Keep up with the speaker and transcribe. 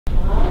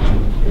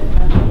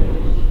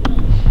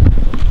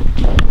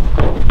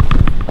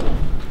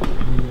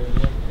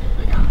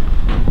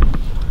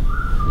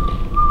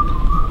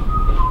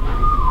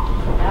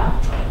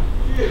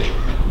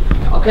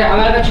Okay, I'm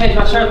gonna go change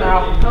my shirt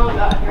now. Oh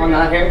god. I'm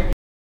not here.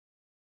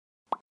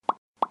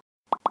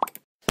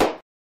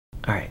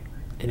 Alright,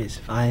 it is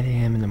 5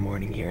 a.m. in the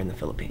morning here in the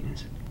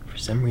Philippines. For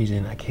some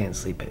reason, I can't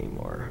sleep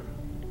anymore.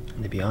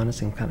 And to be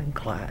honest, I'm kind of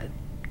glad.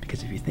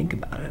 Because if you think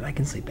about it, I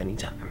can sleep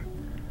anytime.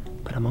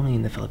 But I'm only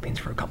in the Philippines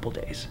for a couple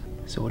days.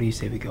 So what do you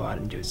say we go out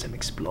and do some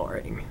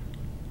exploring?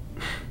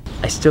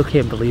 I still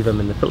can't believe I'm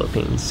in the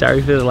Philippines.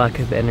 Sorry for the lack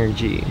of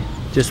energy.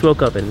 Just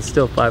woke up and it's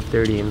still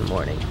 5:30 in the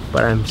morning.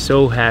 But I'm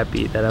so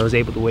happy that I was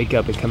able to wake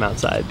up and come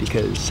outside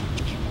because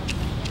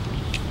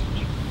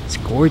it's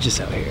gorgeous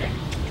out here.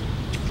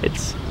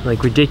 It's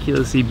like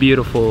ridiculously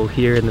beautiful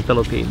here in the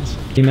Philippines.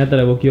 You mad that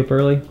I woke you up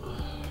early?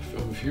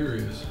 I'm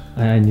furious.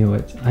 I knew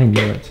it. I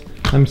knew it.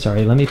 I'm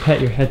sorry. Let me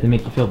pet your head to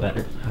make you feel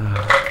better.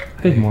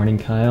 Good morning,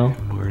 Kyle.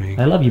 Good morning.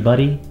 I love you,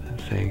 buddy.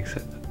 Thanks.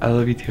 I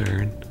love you too,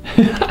 Aaron.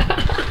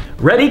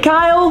 Ready,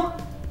 Kyle?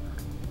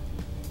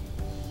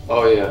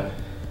 Oh yeah.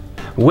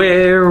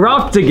 We're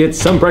off to get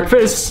some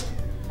breakfast.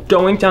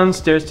 Going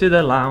downstairs to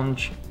the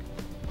lounge.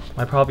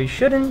 I probably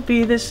shouldn't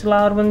be this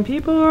loud when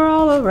people are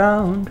all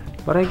around.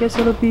 But I guess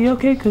it'll be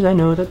okay because I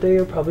know that they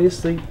are probably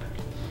asleep.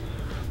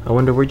 I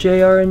wonder where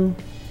JR and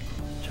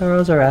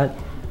Charles are at.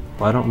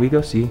 Why don't we go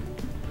see?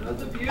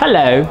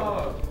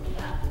 Hello.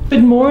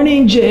 Good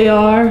morning,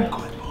 JR.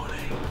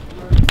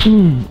 Good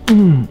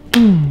morning.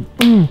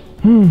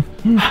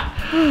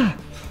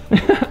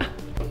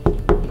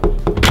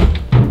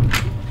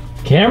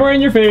 Camera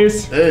in your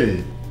face.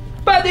 Hey.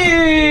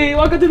 Buddy,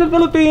 welcome to the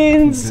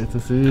Philippines. Good to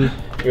see you.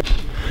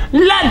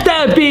 Let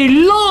there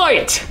be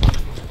light.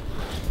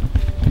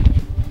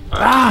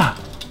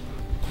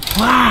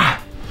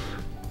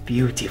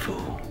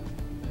 Beautiful.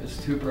 It's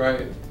too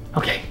bright.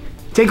 Okay,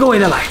 take away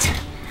the light.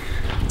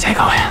 Take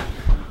away.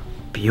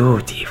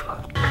 Beautiful.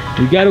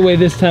 You got away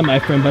this time, my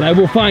friend, but I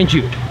will find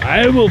you.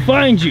 I will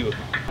find you.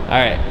 All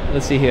right,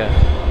 let's see here.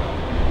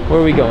 Where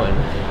are we going?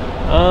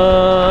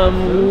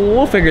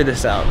 We'll figure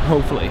this out,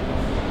 hopefully.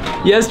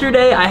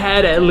 Yesterday, I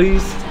had at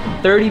least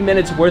 30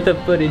 minutes worth of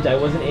footage I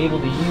wasn't able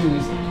to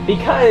use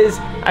because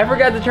I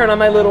forgot to turn on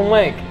my little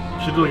mic.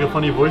 You should do like a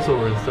funny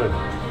voiceover instead.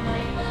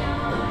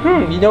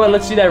 You know what?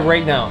 Let's do that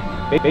right now.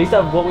 Based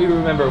off what we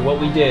remember, what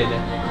we did,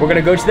 we're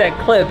gonna go to that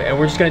clip and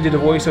we're just gonna do the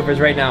voiceovers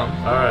right now.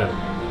 Alright.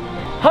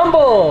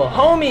 Humble,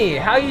 homie,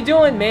 how you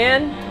doing,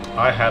 man?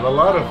 I had a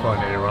lot of fun,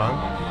 Aaron.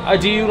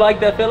 Do you like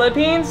the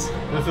Philippines?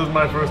 This is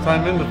my first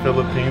time in the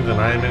Philippines and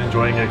I am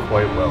enjoying it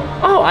quite well.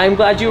 Oh, I'm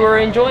glad you were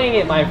enjoying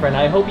it, my friend.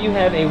 I hope you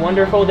have a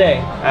wonderful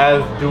day.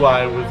 As do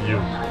I with you.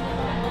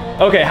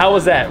 Okay, how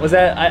was that? Was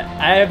that,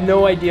 I have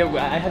no idea.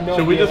 I have no idea.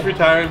 Should we just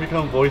retire and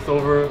become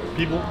voiceover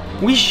people?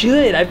 We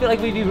should. I feel like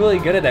we'd be really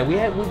good at that. We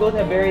both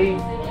have very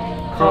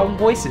calm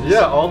voices.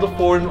 Yeah, all the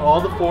foreign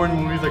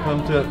movies that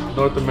come to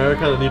North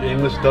America that need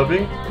English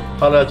dubbing,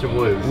 holla at your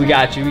boys. We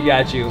got you, we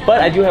got you. But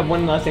I do have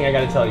one last thing I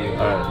gotta tell you.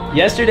 Alright.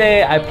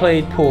 Yesterday I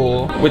played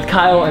pool with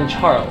Kyle and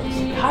Charles.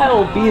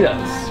 Kyle beat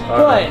us,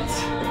 but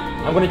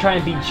I'm gonna try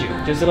and beat you,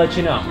 just to let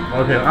you know.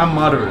 Okay, I'm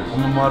moderate.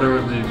 I'm a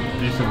moderately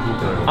decent pool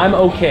player. I'm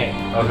okay.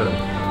 Okay.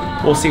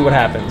 We'll see what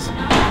happens.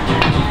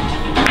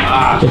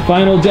 The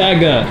final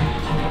dagger.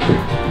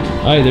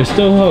 Alright, there's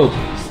still hope.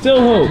 Still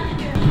hope.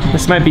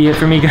 This might be it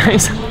for me,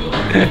 guys.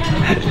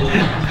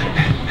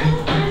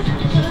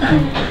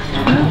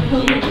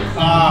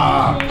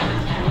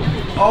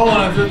 Oh,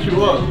 and I set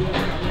you up.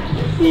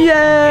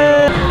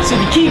 Yeah! So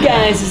the key,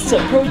 guys, is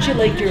to approach it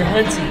like you're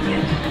hunting.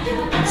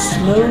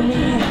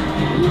 Slowly,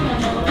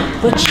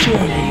 but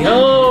surely.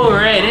 Oh,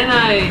 right, and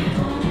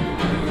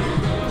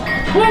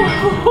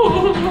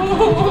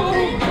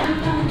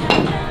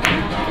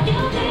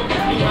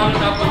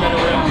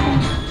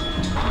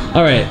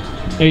All right,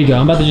 there you go.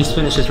 I'm about to just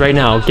finish this right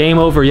now. Game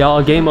over,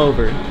 y'all. Game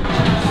over. You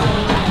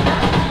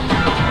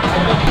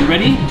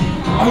ready?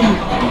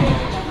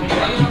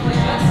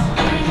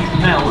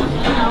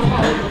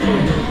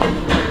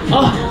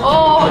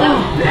 Oh, that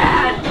was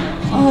bad.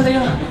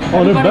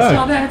 Oh, they're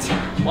back.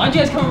 Why'd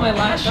you guys come on my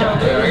last shot?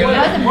 That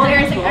was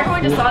embarrassing.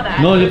 Everyone just saw that.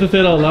 No, you have to say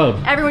it out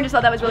loud. Everyone just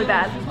thought that was really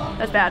bad.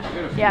 That's bad.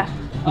 Yeah.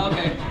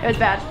 Okay. It was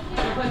bad.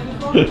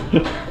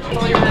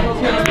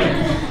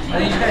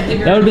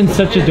 That would have been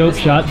such a dope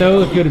shot,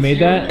 though, if you would have made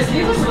that.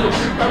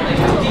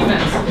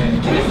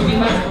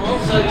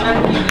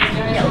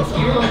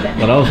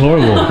 But that was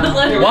horrible.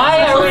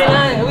 Why are we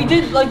not?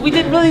 We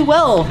did really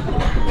well.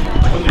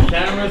 When the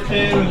cameras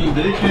came and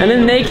they came. And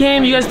then they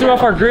came, you guys threw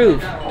off our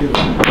groove.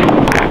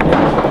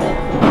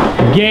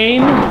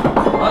 Game.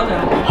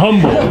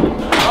 Humble.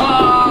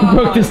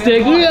 Broke the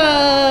stick.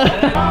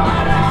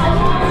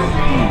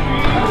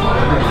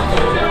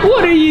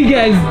 What are you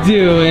guys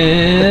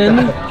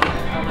doing?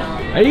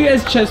 Are you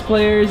guys chess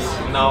players?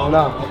 No,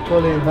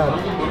 totally not.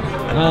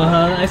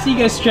 I see you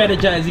guys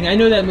strategizing. I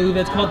know that move.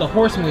 That's called the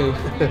horse move.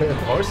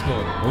 Horse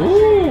move.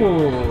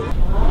 Ooh.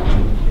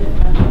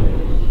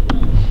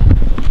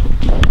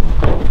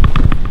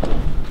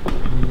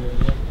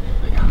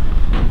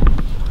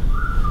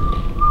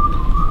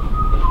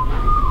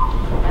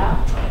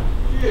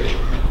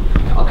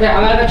 Okay,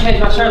 I'm gonna go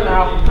change my shirt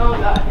now. Oh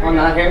god. I'm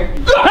not here.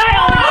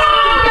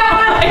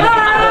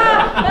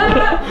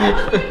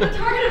 the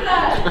target of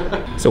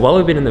that. So while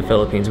we've been in the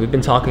Philippines, we've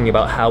been talking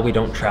about how we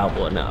don't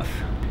travel enough.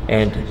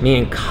 And me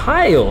and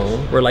Kyle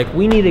were like,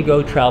 we need to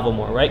go travel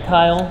more, right,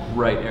 Kyle?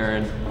 Right,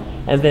 Aaron.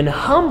 And then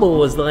Humble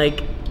was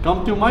like,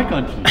 Come to my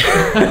country.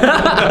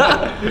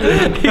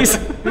 he's,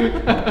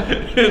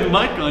 In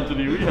my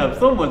country, we have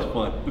so much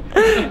fun.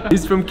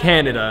 he's from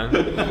Canada.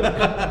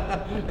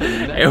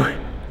 And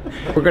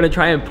we're gonna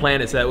try and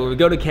plan it so that when we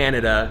go to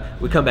Canada,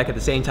 we come back at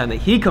the same time that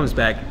he comes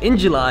back in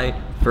July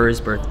for his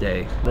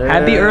birthday.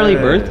 Happy early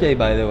birthday,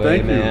 by the way,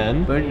 Thank man.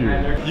 you. Thank you.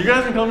 You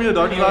guys can come to the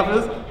doctor's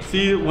office.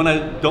 See, when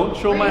I don't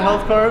show my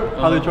health card,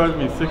 how they charge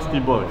me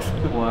 $60.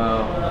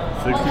 Wow.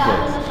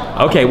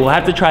 $60. Okay, we'll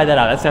have to try that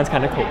out. That sounds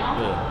kind of cool.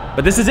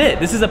 But this is it.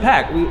 This is a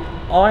pack.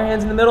 All our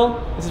hands in the middle.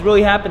 This is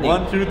really happening.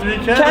 1, 2, 3,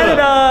 Canada.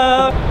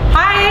 Canada!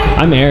 Hi.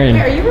 I'm Aaron.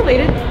 Wait, are you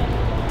related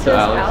to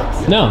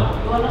Alex? No,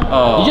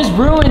 Oh. you just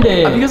ruined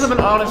it. Because I'm an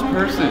honest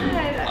person.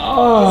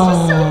 Oh. He's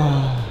just so,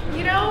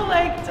 you know,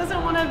 like,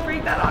 doesn't want to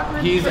break that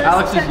awkward. He's first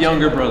Alex's tension.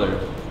 younger brother.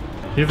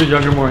 He's the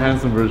younger, more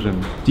handsome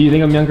version. Do you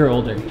think I'm younger or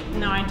older?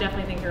 No, I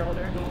definitely think you're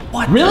older.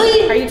 What?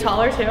 Really? Are you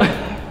taller too?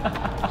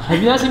 Have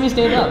you not seen me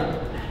stand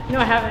up? No,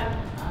 I haven't.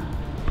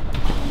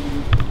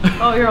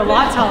 Oh, you're a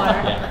lot taller.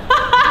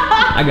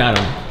 I got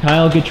him.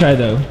 Kyle, good try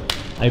though.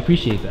 I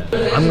appreciate that.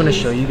 I'm gonna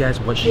show you guys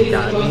what she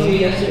got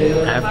me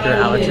after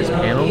Alex's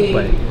panel,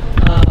 but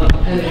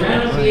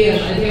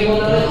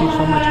thank you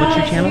so much. What's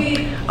your channel?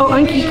 Oh,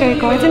 ang Kikay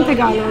ko. It's in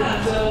Tagalog.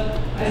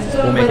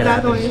 We'll make it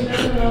That happen. way.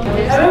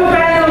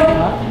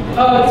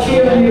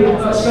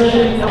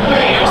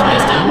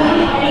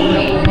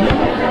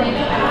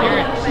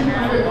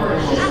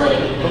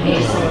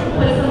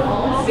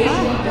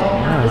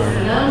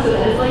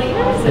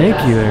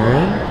 Thank you,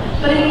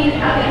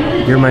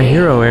 Aaron. You're my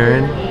hero,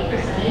 Aaron.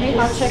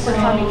 I'll check what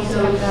time you need to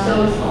come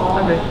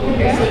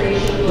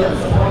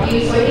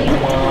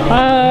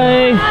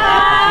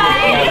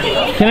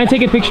Hi. Can I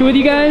take a picture with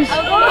you guys?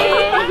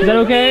 Is that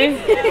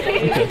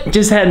okay?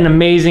 Just had an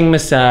amazing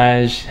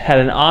massage, had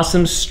an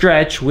awesome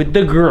stretch with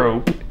the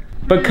group.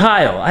 But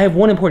Kyle, I have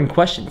one important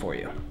question for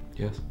you.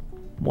 Yes.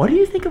 What do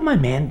you think of my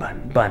man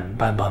bun? Bun.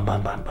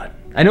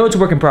 I know it's a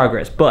work in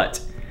progress,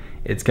 but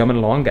it's coming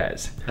along,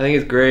 guys. I think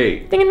it's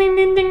great. Ding, ding,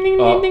 ding, ding, ding,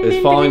 Oh, ding, it's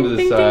ding, falling ding, to the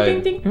ding,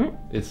 side. ding, ding, ding.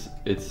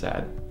 It's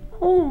sad.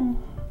 Oh.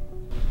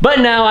 But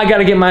now I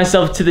gotta get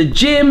myself to the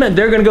gym.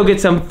 They're gonna go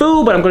get some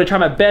food, but I'm gonna try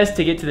my best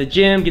to get to the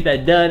gym, get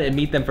that done, and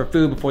meet them for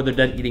food before they're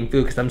done eating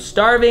food because I'm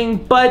starving.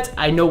 But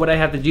I know what I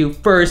have to do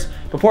first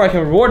before I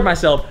can reward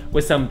myself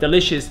with some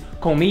delicious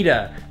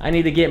comida. I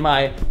need to get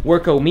my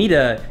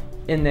workomida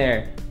in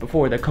there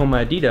before the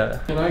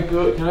comidita.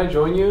 Can I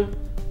join you?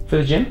 For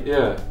the gym?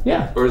 Yeah.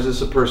 Yeah. Or is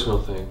this a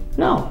personal thing?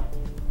 No.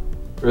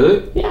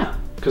 Really? Yeah.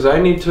 Because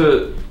I need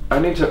to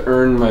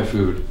earn my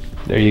food.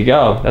 There you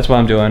go. That's what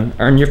I'm doing.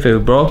 Earn your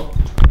food, bro.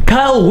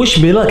 Kyle, wish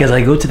me luck as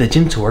I go to the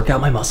gym to work out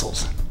my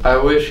muscles. I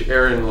wish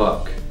Aaron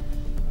luck.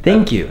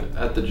 Thank you.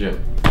 At the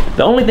gym.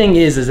 The only thing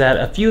is that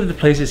a few of the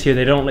places here,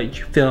 they don't let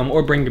you film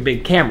or bring your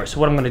big camera. So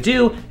what I'm gonna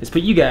do is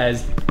put you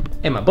guys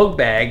in my book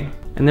bag,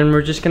 and then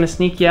we're just gonna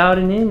sneak you out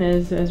and in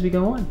as we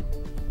go on.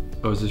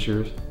 Oh, is this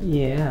yours?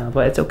 Yeah,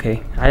 but it's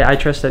okay. I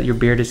trust that your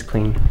beard is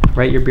clean.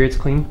 Right, your beard's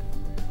clean?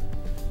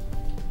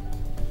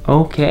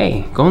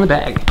 Okay, go in the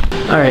bag.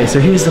 All right, so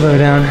here's the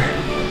lowdown.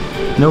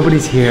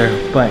 Nobody's here,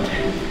 but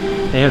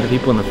they have the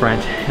people in the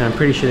front, and I'm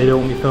pretty sure they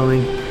don't want me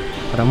filming,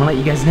 but I'm gonna let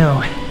you guys know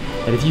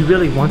that if you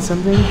really want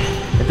something,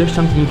 if there's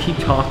something you keep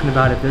talking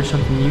about, if there's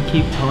something you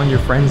keep telling your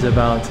friends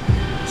about,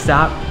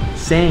 stop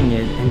saying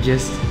it and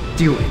just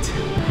do it.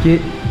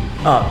 Get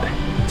up,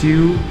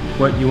 do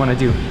what you wanna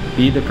do.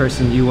 Be the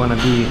person you wanna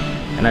be,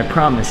 and I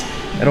promise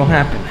it'll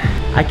happen.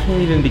 I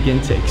can't even begin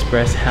to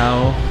express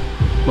how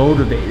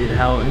motivated,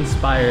 how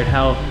inspired,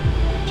 how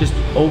just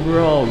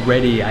overall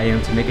ready I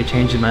am to make a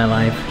change in my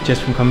life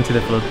just from coming to the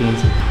Philippines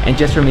and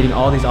just from meeting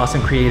all these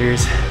awesome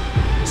creators.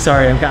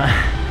 Sorry, I'm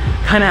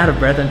kind of out of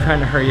breath. I'm trying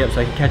to hurry up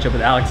so I can catch up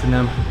with Alex and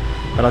them,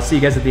 but I'll see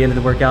you guys at the end of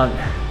the workout.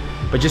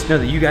 But just know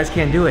that you guys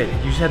can do it.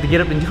 You just have to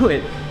get up and do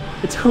it.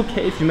 It's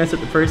okay if you mess up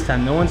the first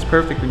time. No one's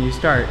perfect when you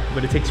start,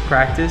 but it takes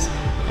practice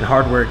and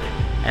hard work,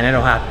 and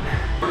it'll happen.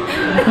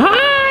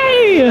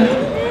 Hi!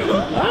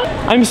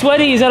 I'm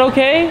sweaty, is that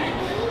okay?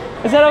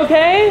 Is that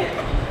okay?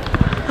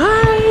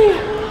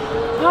 Hi!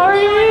 How are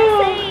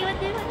you?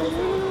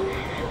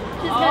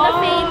 She's gonna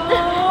faint.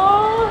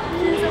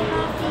 She's so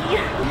happy.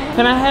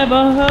 Can I have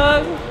a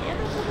hug?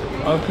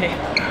 Okay.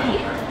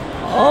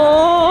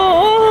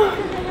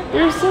 Oh,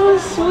 you're so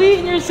sweet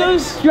and you're so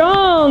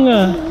strong.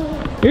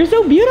 You're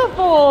so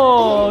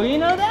beautiful. You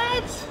know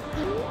that?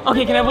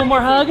 Okay, can I have one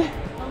more hug?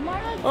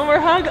 One more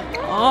hug?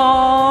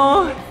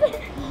 Oh,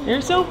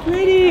 you're so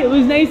pretty. It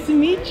was nice to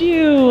meet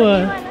you.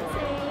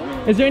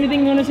 Is there anything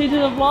you want to say to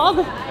the vlog?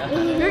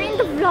 You're in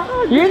the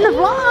vlog. You're in the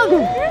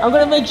vlog. I'm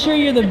gonna make sure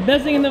you're the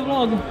best thing in the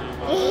vlog.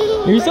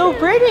 You're so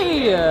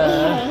pretty.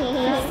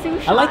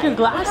 I like your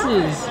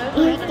glasses.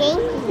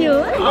 Thank you.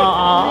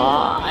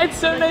 Aww, it's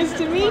so nice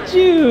to meet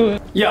you.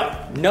 Yo,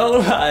 no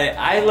lie,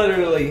 I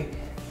literally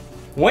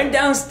went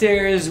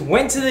downstairs,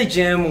 went to the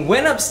gym,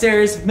 went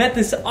upstairs, met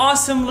this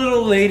awesome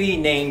little lady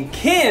named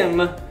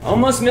Kim.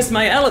 Almost missed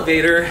my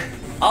elevator.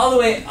 All the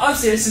way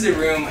upstairs to the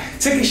room,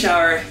 took a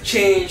shower,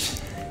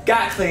 changed,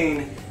 got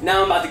clean.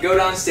 Now I'm about to go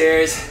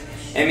downstairs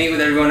and meet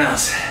with everyone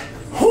else.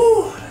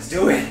 Whew, let's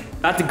do it.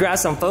 About to grab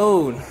some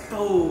food. What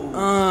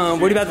are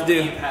you about to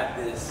do? You've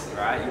had this,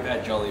 right? You've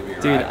had Jollibee,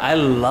 right? Dude, I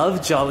love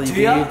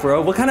Jollibee,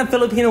 bro. What kind of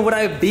Filipino would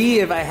I be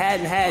if I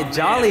hadn't had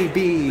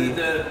Jollibee?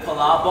 The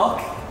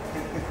palabok.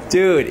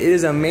 Dude, it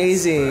is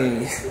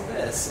amazing.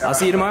 I'll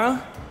see you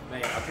tomorrow.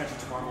 Mate, I'll catch you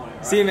tomorrow morning.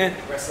 See you, man.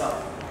 Rest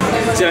up.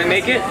 Did I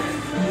make it?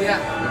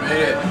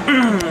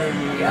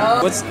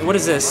 Yeah. What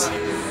is this?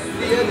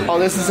 Oh,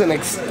 this is an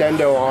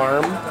extendo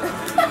arm.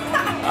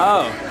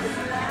 Oh.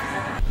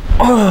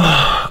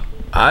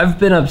 I've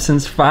been up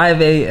since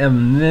 5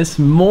 a.m. this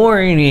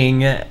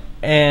morning,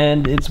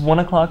 and it's 1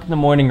 o'clock in the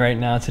morning right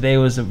now. Today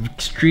was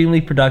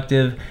extremely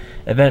productive,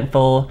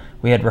 eventful.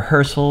 We had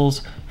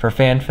rehearsals for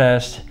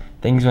FanFest.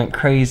 Things went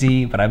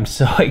crazy, but I'm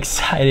so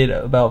excited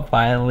about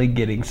finally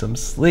getting some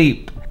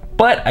sleep.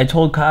 But I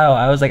told Kyle,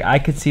 I was like, I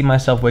could see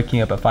myself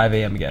waking up at 5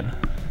 a.m. again.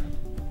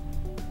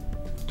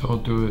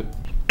 Don't do it.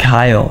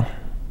 Kyle.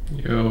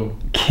 Yo.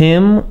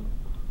 Kim,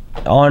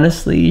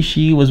 honestly,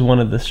 she was one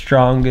of the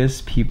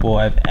strongest people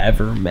I've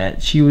ever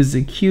met. She was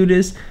the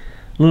cutest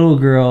little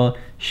girl.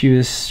 She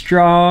was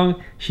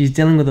strong. She's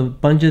dealing with a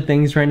bunch of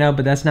things right now,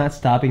 but that's not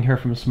stopping her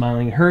from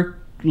smiling. Her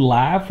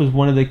laugh was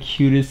one of the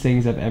cutest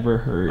things I've ever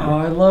heard. Oh,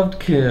 I loved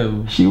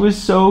Kim. She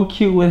was so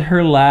cute with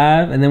her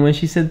laugh, and then when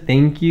she said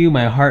thank you,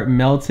 my heart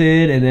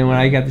melted. And then when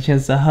I got the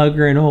chance to hug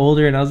her and hold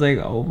her, and I was like,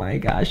 oh my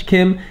gosh,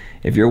 Kim,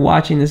 if you're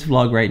watching this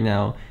vlog right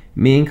now,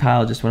 me and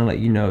Kyle just want to let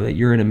you know that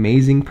you're an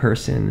amazing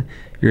person,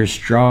 you're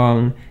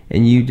strong,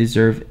 and you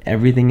deserve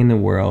everything in the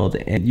world.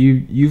 And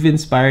you've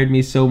inspired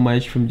me so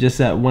much from just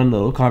that one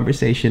little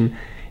conversation,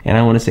 and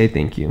I want to say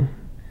thank you.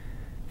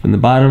 From the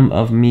bottom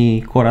of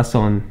me,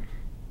 corazón,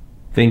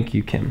 thank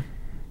you, Kim.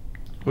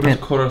 What does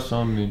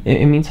corazón mean?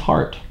 It means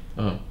heart.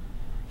 Oh.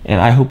 And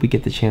I hope we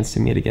get the chance to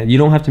meet again. You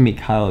don't have to meet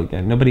Kyle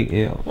again. Nobody,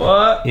 ew.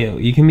 What? Ew.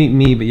 You can meet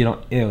me, but you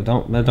don't, ew,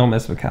 don't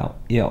mess with Kyle.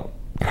 Ew.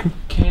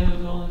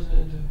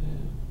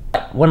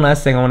 One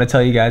last thing I want to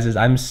tell you guys is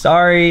I'm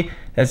sorry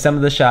that some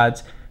of the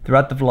shots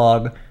throughout the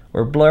vlog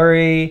were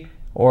blurry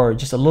or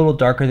just a little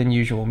darker than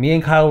usual. Me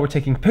and Kyle were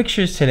taking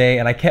pictures today,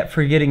 and I kept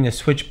forgetting to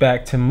switch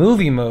back to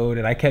movie mode,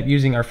 and I kept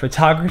using our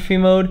photography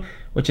mode,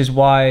 which is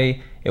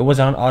why it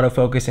wasn't on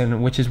autofocus,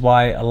 and which is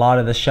why a lot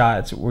of the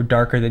shots were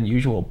darker than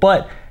usual.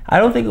 But I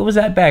don't think it was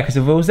that bad, because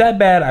if it was that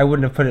bad, I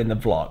wouldn't have put it in the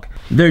vlog.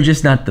 They're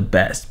just not the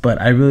best,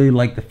 but I really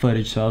like the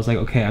footage, so I was like,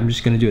 okay, I'm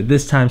just gonna do it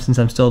this time since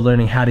I'm still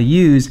learning how to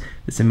use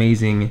this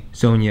amazing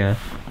Sonia,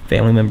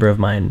 family member of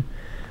mine.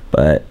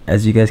 But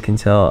as you guys can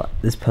tell,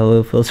 this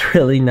pillow feels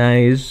really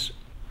nice.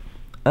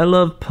 I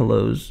love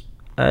pillows.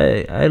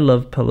 I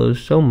love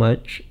pillows so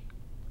much.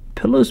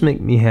 Pillows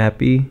make me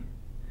happy.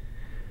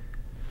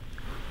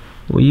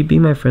 Will you be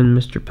my friend,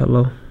 Mr.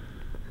 Pillow?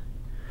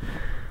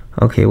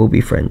 Okay, we'll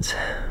be friends.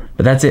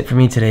 But that's it for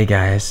me today,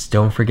 guys.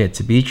 Don't forget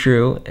to be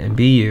true and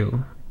be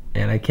you.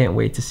 And I can't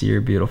wait to see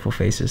your beautiful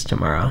faces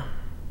tomorrow.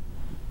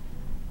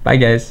 Bye,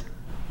 guys.